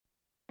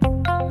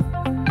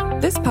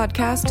This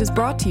podcast is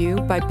brought to you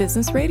by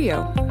Business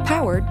Radio,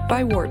 powered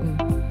by Wharton.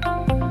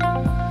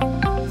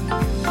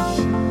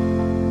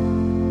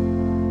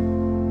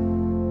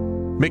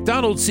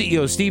 McDonald's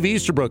CEO Steve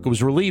Easterbrook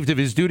was relieved of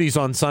his duties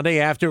on Sunday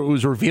after it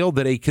was revealed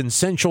that a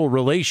consensual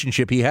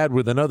relationship he had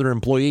with another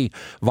employee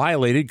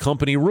violated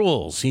company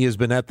rules. He has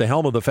been at the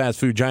helm of the fast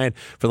food giant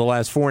for the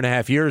last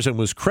 4.5 years and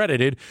was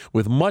credited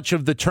with much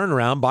of the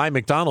turnaround by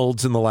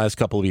McDonald's in the last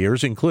couple of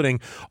years, including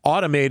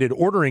automated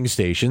ordering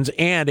stations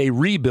and a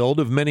rebuild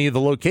of many of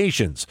the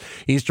locations.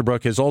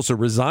 Easterbrook has also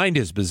resigned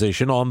his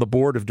position on the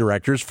board of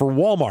directors for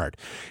Walmart.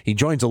 He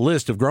joins a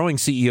list of growing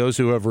CEOs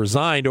who have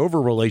resigned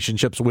over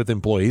relationships with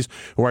employees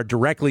who are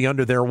directly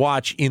under their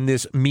watch in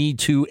this Me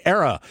Too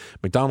era.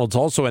 McDonald's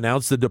also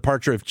announced the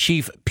departure of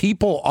Chief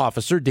People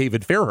Officer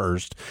David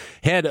Fairhurst,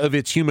 head of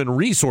its Human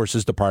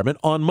Resources Department,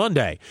 on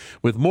Monday.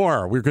 With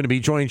more, we're going to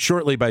be joined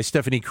shortly by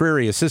Stephanie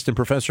Creary, Assistant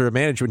Professor of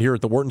Management here at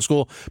the Wharton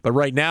School. But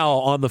right now,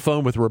 on the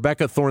phone with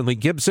Rebecca Thornley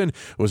Gibson,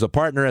 who is a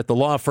partner at the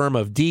law firm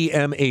of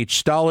DMH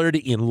Stollard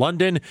in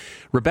London.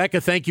 Rebecca,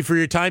 thank you for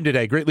your time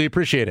today. Greatly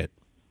appreciate it.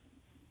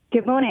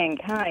 Good morning.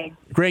 Hi.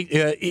 Great.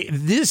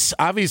 This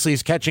obviously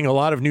is catching a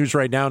lot of news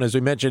right now. And as we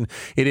mentioned,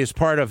 it is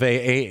part of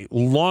a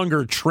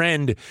longer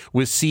trend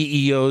with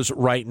CEOs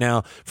right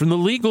now. From the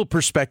legal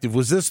perspective,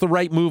 was this the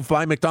right move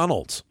by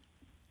McDonald's?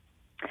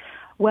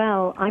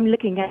 Well, I'm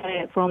looking at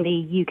it from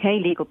the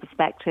UK legal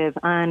perspective,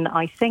 and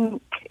I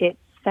think it's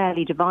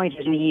fairly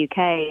divided in the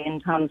UK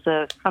in terms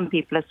of some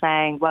people are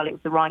saying, well, it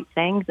was the right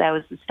thing. There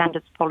was a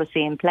standards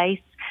policy in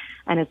place.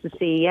 And as the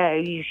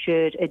CEO, you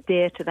should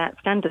adhere to that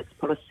standards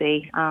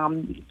policy.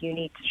 You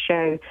need to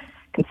show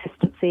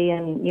consistency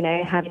and,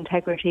 have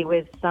integrity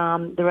with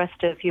the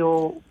rest of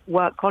your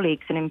work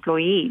colleagues and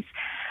employees.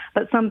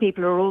 But some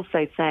people are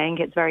also saying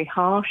it's very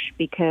harsh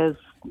because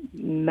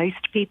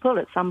most people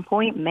at some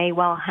point may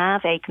well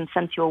have a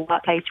consensual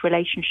workplace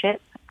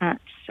relationship at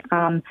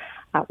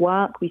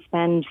work. We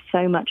spend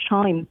so much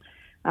time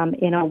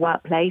in our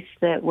workplace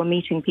that we're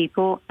meeting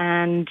people,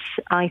 and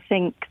I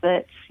think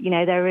that,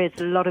 there is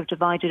a lot of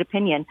divided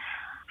opinion.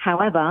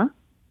 However,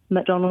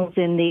 McDonald's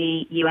in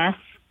the US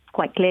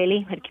quite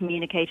clearly had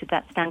communicated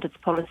that standards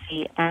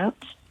policy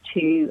out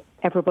to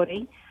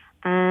everybody,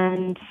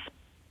 and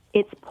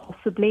it's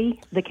possibly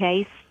the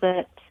case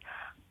that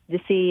the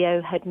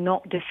CEO had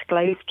not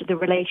disclosed the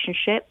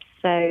relationship,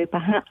 so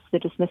perhaps the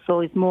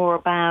dismissal is more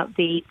about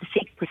the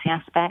secrecy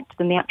aspect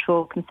than the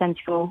actual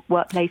consensual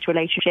workplace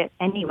relationship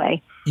anyway.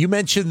 You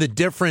mentioned the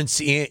difference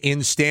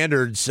in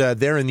standards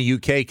there in the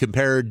UK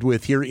compared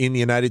with here in the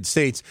United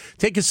States.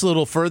 Take us a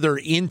little further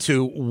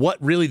into what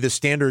really the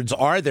standards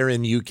are there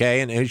in the UK,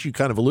 and as you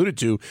kind of alluded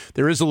to,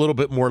 there is a little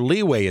bit more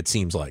leeway, it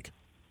seems like.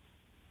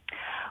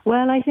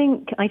 Well, I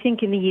think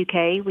in the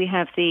UK we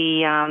have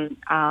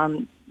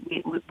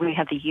we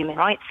have the Human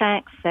Rights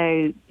Act,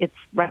 so it's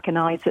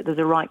recognised that there's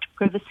a right to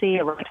privacy,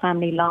 a right to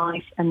family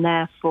life, and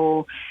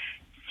therefore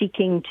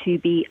seeking to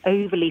be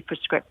overly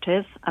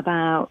prescriptive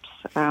about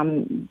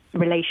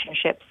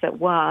relationships at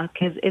work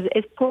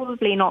is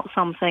probably not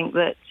something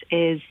that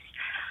is,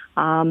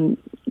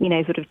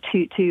 sort of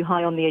too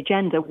high on the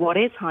agenda. What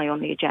is high on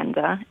the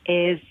agenda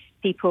is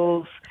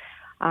people's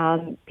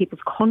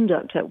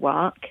conduct at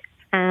work,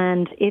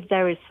 and if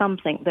there is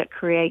something that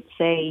creates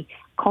a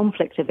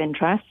conflict of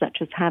interest, such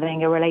as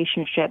having a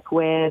relationship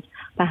with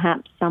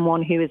perhaps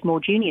someone who is more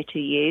junior to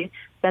you,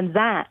 then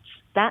that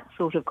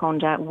sort of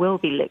conduct will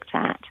be looked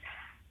at.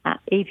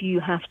 If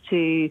you have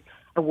to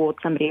award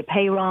somebody a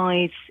pay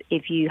rise,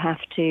 if you have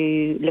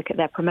to look at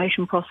their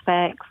promotion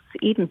prospects,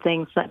 even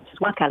things such as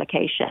work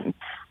allocation,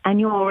 and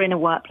you're in a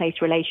workplace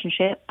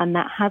relationship and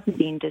that hasn't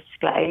been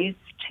disclosed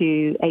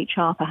to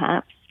HR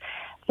perhaps,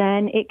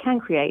 then it can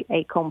create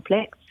a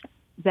conflict.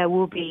 There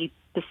will be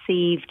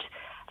perceived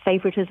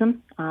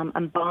favoritism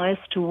and bias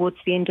towards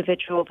the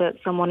individual that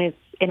someone is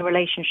in a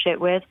relationship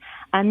with,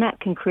 and that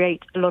can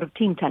create a lot of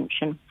team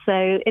tension.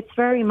 So it's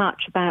very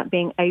much about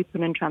being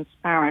open and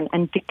transparent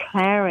and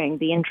declaring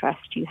the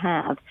interest you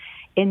have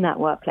in that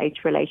workplace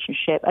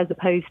relationship, as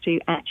opposed to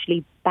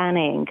actually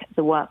banning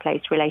the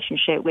workplace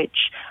relationship,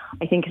 which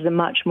I think is a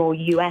much more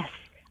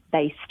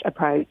US-based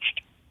approach.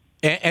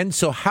 And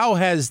so how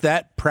has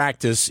that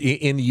practice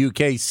in the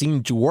UK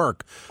seemed to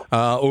work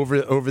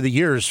over the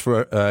years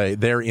for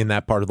there in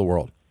that part of the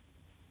world?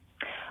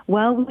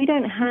 Well, we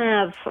don't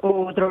have,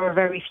 or there are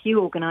very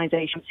few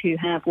organizations who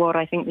have what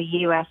I think the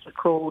US have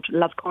called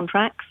love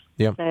contracts.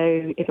 Yeah.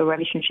 So if a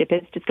relationship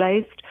is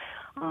disclosed,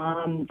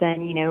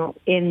 then,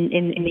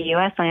 in the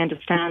US, I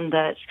understand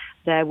that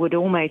there would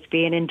almost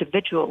be an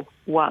individual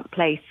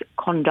workplace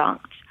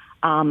conduct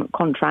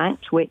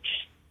contract, which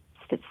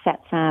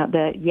sets out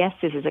that, yes,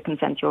 this is a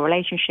consensual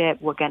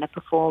relationship. We're going to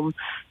perform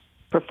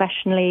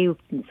professionally.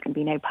 There's going to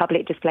be no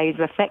public displays of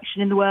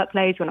affection in the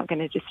workplace. We're not going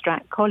to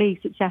distract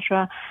colleagues,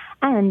 etc.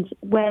 And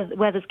where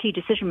there's key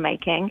decision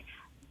making,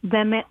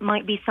 there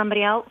might be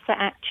somebody else that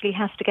actually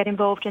has to get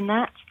involved in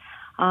that.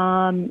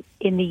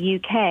 In the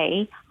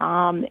UK,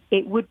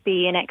 it would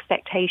be an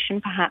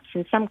expectation, perhaps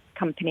in some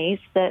companies,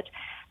 that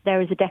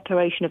there is a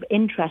declaration of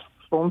interests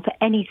platform for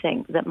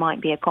anything that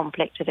might be a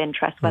conflict of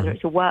interest, whether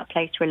it's a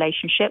workplace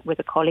relationship with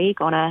a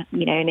colleague on an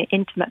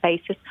intimate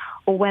basis,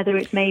 or whether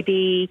it's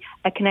maybe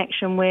a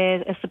connection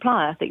with a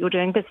supplier that you're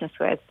doing business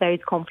with. Those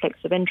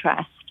conflicts of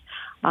interest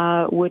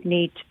would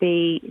need to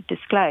be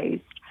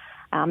disclosed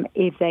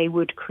if they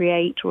would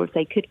create, or if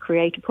they could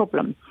create, a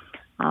problem.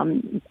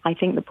 I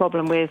think the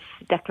problem with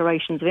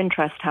declarations of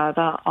interest,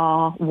 however,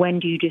 are when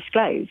do you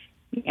disclose?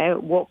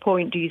 At what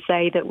point do you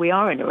say that we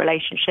are in a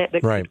relationship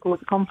that could cause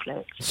a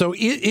conflict? So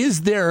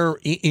is there,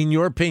 in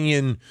your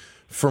opinion,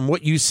 from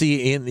what you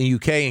see in the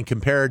UK and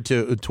compared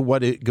to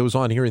what it goes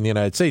on here in the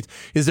United States,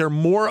 is there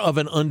more of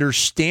an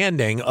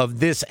understanding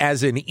of this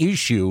as an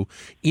issue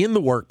in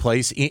the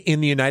workplace in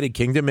the United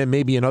Kingdom and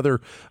maybe in other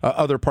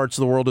parts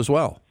of the world as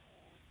well?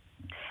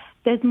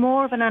 There's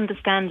more of an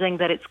understanding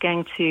that it's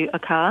going to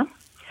occur.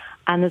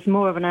 And there's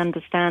more of an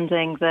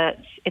understanding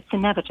that it's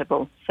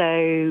inevitable.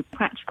 So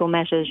practical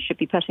measures should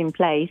be put in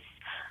place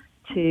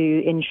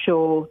to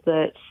ensure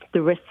that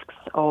the risks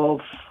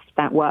of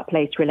that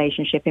workplace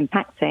relationship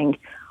impacting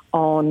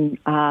on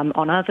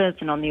others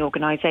and on the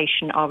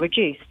organisation are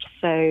reduced.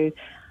 So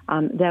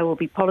there will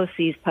be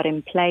policies put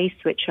in place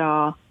which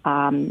are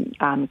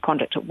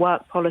conduct at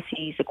work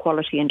policies,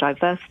 equality and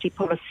diversity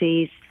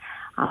policies,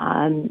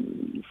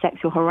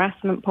 sexual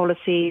harassment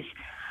policies,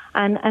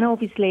 and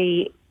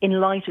obviously, in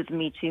light of the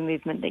Me Too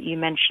movement that you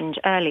mentioned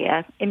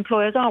earlier,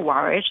 employers are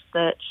worried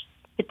that,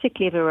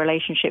 particularly if a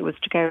relationship was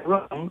to go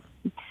wrong,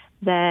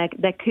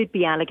 there could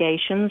be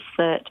allegations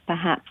that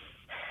perhaps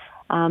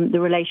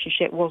the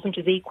relationship wasn't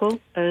as equal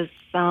as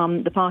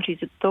the parties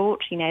had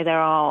thought.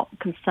 There are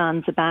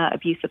concerns about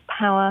abuse of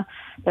power.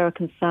 There are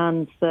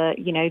concerns that,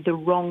 the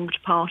wronged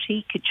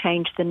party could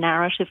change the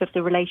narrative of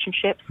the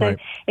relationship. So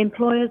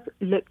employers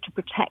look to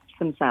protect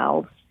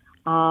themselves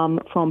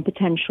from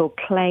potential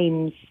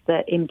claims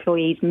that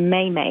employees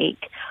may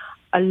make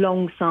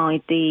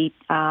alongside the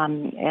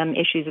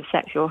issues of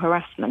sexual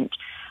harassment.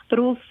 But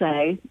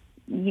also,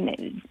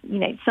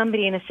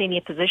 somebody in a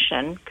senior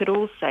position could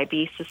also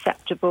be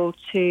susceptible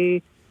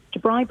to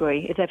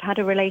bribery if they've had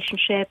a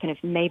relationship and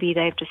if maybe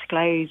they've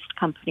disclosed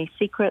company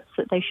secrets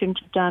that they shouldn't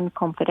have done,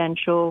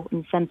 confidential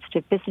and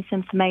sensitive business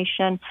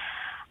information,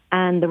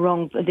 and the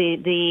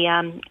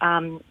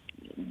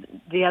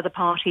other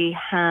party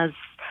has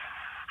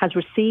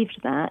received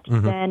that,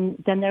 then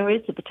there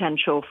is a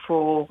potential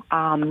for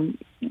some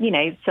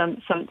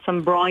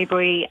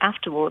bribery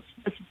afterwards.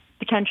 There's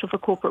potential for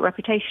corporate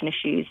reputation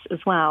issues as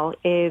well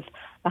if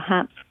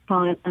perhaps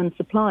clients and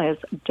suppliers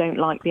don't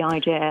like the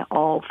idea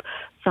of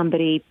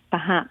somebody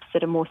perhaps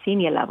at a more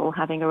senior level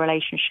having a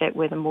relationship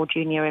with a more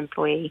junior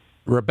employee.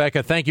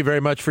 Rebecca, thank you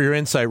very much for your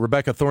insight.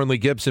 Rebecca Thornley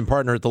Gibson,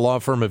 partner at the law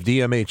firm of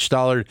DMH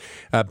Stollard,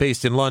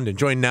 based in London,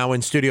 joined now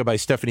in studio by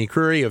Stephanie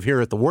Curry of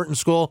here at the Wharton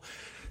School.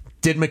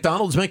 Did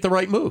McDonald's make the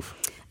right move?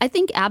 I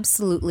think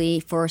absolutely,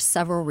 for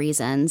several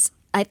reasons.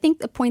 I think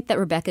the point that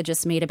Rebecca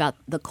just made about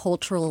the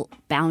cultural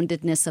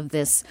boundedness of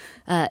this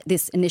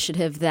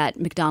initiative that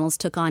McDonald's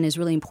took on is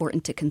really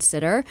important to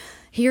consider.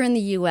 Here in the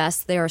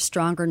U.S., there are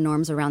stronger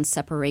norms around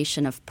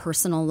separation of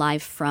personal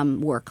life from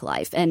work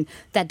life. And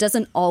that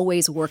doesn't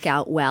always work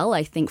out well,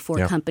 I think,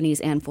 for companies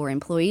and for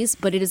employees.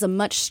 But it is a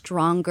much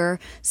stronger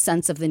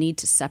sense of the need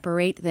to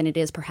separate than it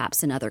is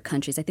perhaps in other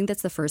countries. I think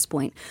that's the first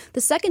point.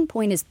 The second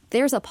point is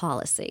there's a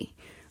policy,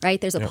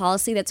 right? There's a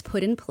policy that's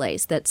put in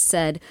place that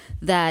said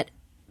that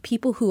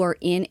people who are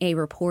in a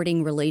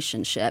reporting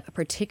relationship,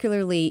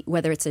 particularly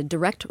whether it's a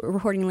direct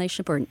reporting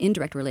relationship or an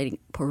indirect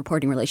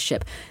reporting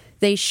relationship,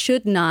 they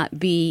should not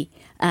be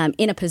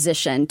in a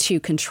position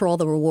to control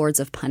the rewards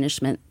of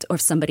punishment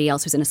of somebody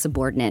else who's in a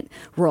subordinate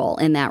role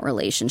in that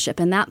relationship.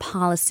 And that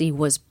policy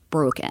was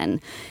broken.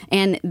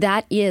 And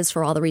that is,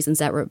 for all the reasons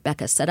that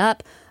Rebecca set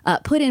up,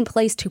 put in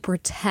place to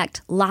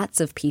protect lots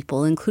of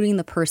people, including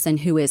the person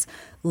who is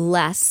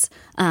less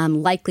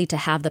likely to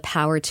have the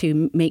power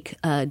to make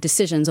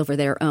decisions over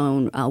their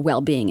own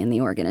well-being in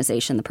the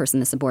organization, the person in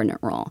the subordinate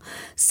role.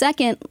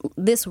 Second,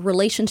 this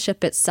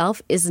relationship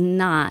itself is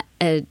not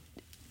a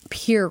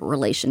peer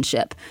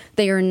relationship.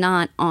 They are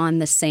not on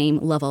the same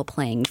level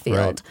playing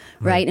field,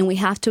 right? And we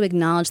have to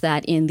acknowledge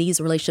that in these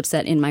relationships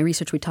that in my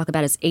research we talk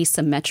about as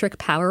asymmetric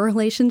power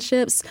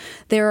relationships,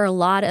 there's a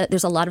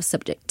lot of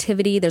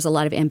subjectivity, there's a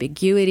lot of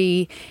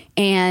ambiguity,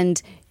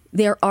 and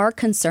there are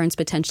concerns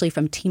potentially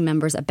from team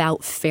members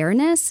about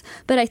fairness,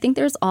 but I think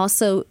there's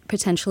also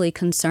potentially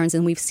concerns,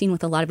 and we've seen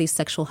with a lot of these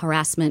sexual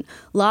harassment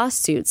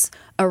lawsuits,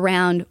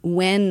 around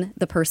when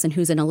the person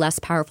who's in a less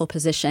powerful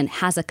position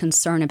has a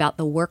concern about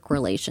the work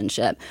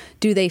relationship.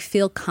 Do they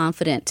feel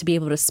confident to be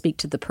able to speak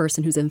to the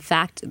person who's in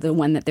fact the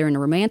one that they're in a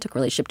romantic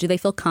relationship? Do they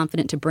feel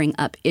confident to bring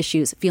up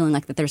issues feeling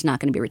like that there's not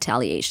going to be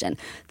retaliation?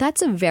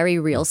 That's a very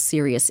real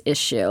serious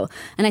issue.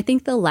 And I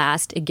think the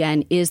last,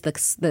 again, is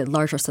the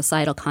larger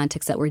societal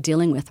context that we're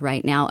dealing with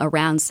right now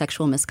around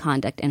sexual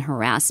misconduct and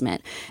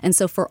harassment. And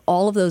so for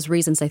all of those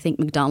reasons, I think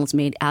McDonald's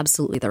made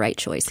absolutely the right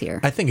choice here.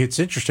 I think it's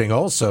interesting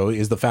also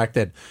is the fact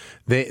that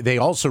they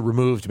also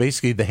removed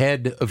basically the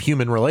head of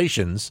human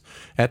relations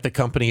at the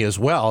company as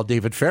well,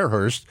 David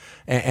Fairhurst,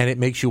 and it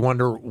makes you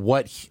wonder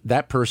what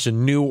that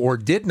person knew or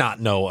did not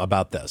know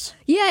about this.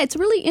 Yeah, it's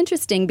really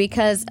interesting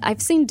because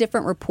I've seen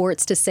different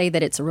reports to say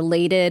that it's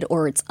related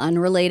or it's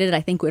unrelated.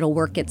 I think it'll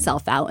work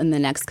itself out in the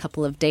next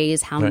couple of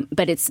days. Right.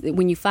 But it's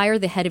when you fire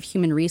the head of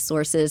human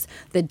resources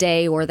the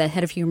day or the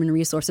head of human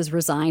resources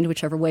resigned,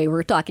 whichever way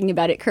we're talking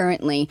about it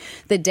currently,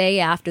 the day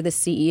after the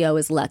CEO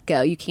is let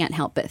go, you can't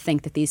help but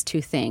think that these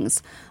two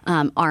things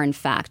are in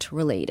fact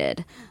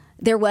related.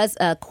 There was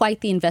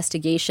quite the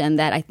investigation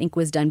that I think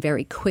was done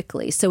very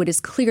quickly. So it is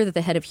clear that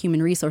the head of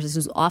human resources,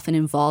 who's often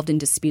involved in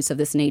disputes of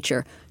this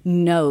nature,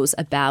 knows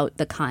about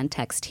the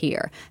context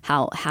here.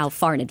 How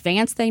far in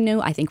advance they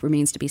knew, I think,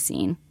 remains to be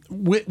seen.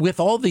 With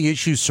all the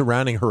issues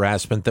surrounding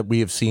harassment that we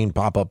have seen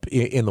pop up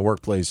in the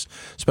workplace,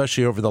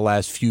 especially over the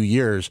last few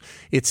years,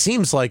 it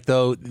seems like,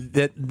 though,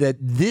 that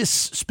this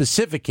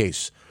specific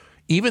case,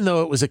 even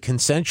though it was a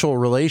consensual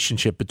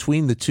relationship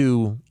between the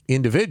two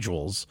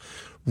individuals,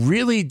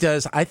 really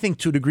does, I think,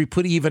 to a degree,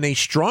 put even a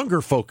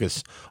stronger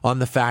focus on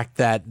the fact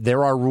that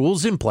there are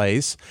rules in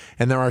place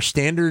and there are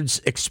standards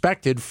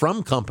expected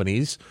from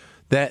companies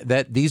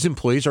that these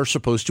employees are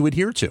supposed to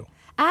adhere to.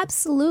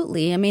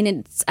 Absolutely. I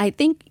mean, I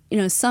think,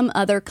 some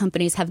other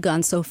companies have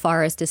gone so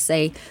far as to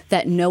say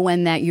that no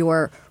one that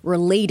you're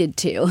related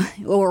to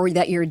or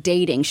that you're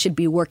dating should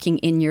be working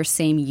in your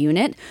same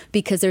unit,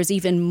 because there's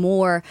even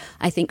more,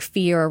 I think,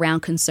 fear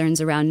around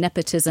concerns around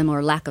nepotism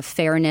or lack of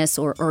fairness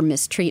or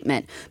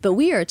mistreatment. But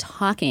we are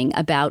talking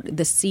about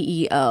the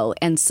CEO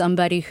and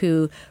somebody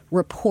who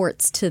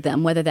reports to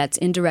them, whether that's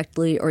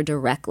indirectly or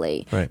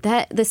directly. Right.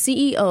 That the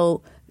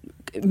CEO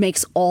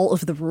makes all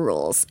of the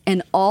rules,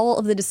 and all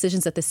of the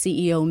decisions that the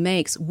CEO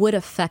makes would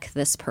affect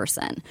this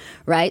person,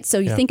 right? So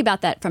you think about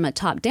that from a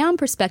top-down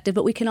perspective,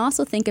 but we can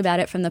also think about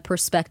it from the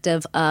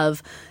perspective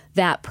of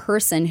that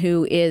person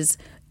who is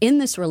in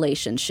this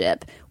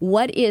relationship.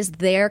 What is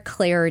their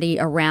clarity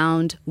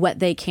around what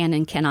they can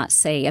and cannot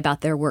say about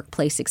their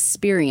workplace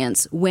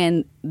experience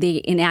when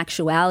in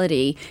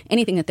actuality,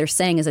 anything that they're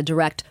saying is a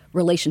direct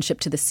relationship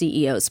to the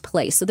CEO's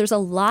place? So there's a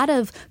lot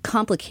of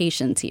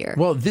complications here.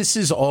 Well, this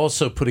is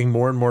also putting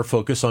more and more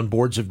focus on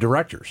boards of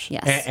directors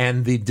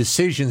and the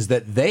decisions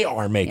that they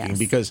are making,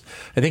 because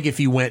I think if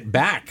you went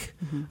back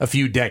a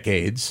few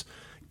decades,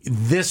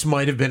 this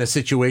might have been a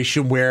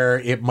situation where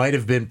it might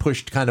have been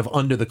pushed kind of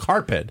under the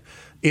carpet.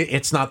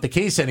 It's not the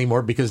case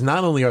anymore, because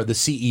not only are the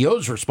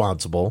CEOs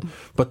responsible,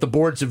 but the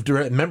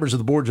members of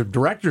the boards of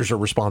directors are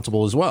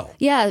responsible as well.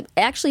 Yeah,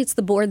 actually, it's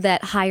the board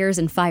that hires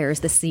and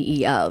fires the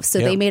CEO. So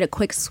they made a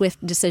quick,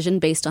 swift decision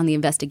based on the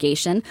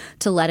investigation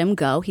to let him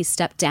go. He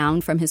stepped down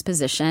from his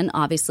position,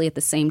 obviously at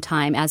the same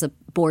time as a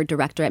board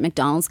director at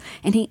McDonald's,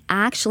 and he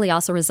actually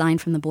also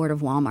resigned from the board of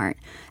Walmart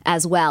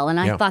as well. And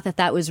I thought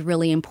that was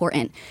really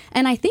important.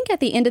 And I think at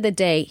the end of the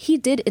day, he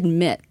did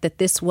admit that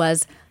this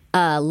was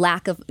a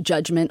lack of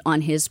judgment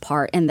on his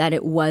part and that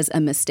it was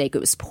a mistake. It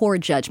was poor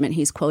judgment,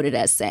 he's quoted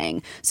as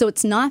saying. So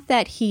it's not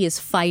that he is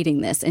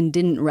fighting this and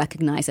didn't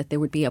recognize that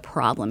there would be a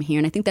problem here.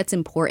 And I think that's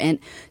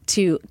important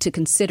to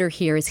consider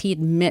here, as he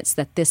admits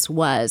that this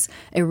was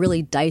a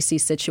really dicey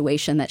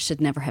situation that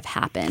should never have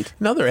happened.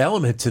 Another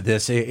element to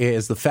this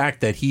is the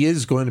fact that he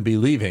is going to be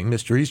leaving,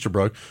 Mr.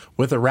 Easterbrook,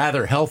 with a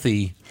rather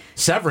healthy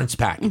severance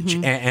package.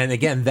 And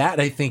again, that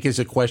I think is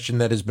a question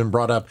that has been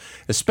brought up,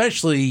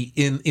 especially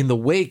in the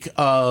wake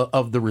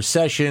of the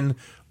recession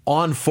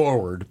on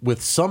forward,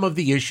 with some of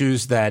the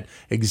issues that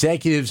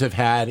executives have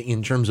had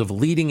in terms of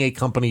leading a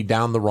company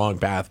down the wrong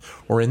path,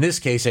 or in this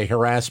case, a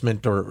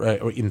harassment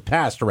or in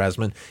past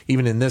harassment,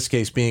 even in this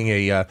case being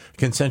a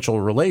consensual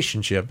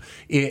relationship,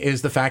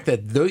 is the fact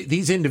that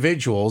these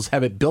individuals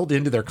have it built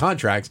into their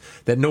contracts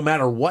that no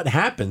matter what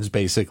happens,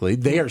 basically,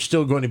 they are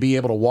still going to be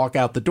able to walk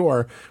out the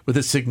door with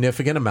a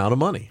significant amount of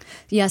money.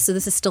 Yeah, so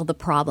this is still the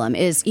problem,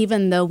 is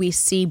even though we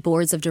see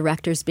boards of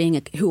directors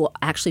who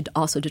actually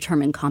also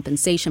determine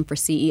compensation for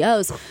CEOs,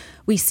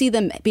 we see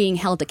them being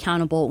held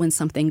accountable when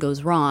something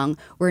goes wrong.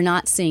 We're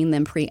not seeing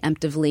them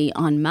preemptively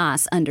en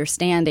masse,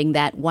 understanding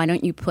that why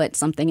don't you put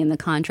something in the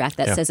contract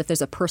that says if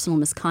there's a personal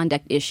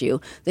misconduct issue,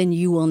 then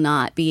you will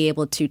not be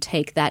able to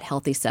take that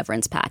healthy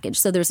severance package.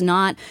 So there's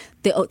not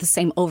the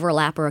same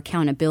overlap or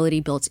accountability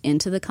built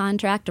into the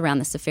contract around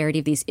the severity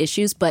of these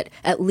issues, but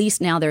at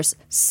least now there's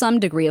some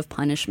degree of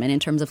punishment in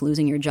terms of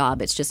losing your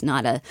job. It's just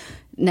not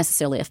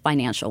necessarily a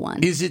financial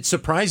one. Is it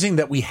surprising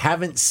that we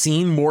haven't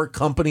seen more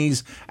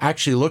companies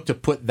actually look to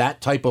put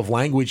that type of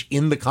language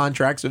in the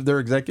contracts of their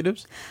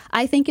executives?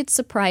 I think it's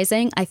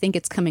surprising. I think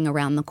it's coming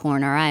around the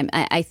corner.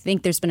 I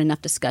think there's been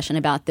enough discussion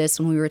about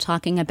this when we were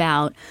talking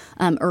about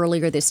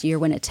earlier this year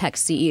when a tech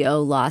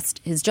CEO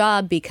lost his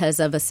job because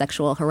of a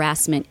sexual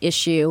harassment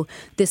issue.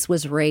 This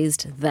was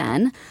raised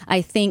then.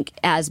 I think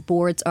as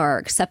boards are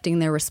accepting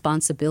their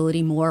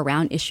responsibility more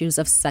around issues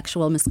of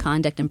sexual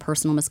misconduct and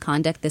personal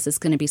misconduct, this is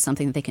going to be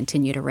something that they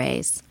continue to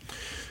raise.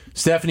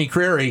 Stephanie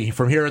Creary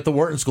from here at the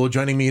Wharton School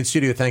joining me in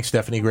studio. Thanks,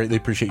 Stephanie. Greatly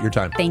appreciate your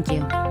time. Thank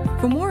you.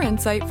 For more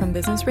insight from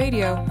Business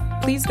Radio,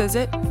 please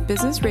visit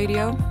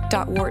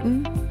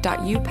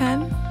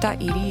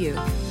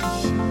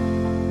businessradio.wharton.upenn.edu.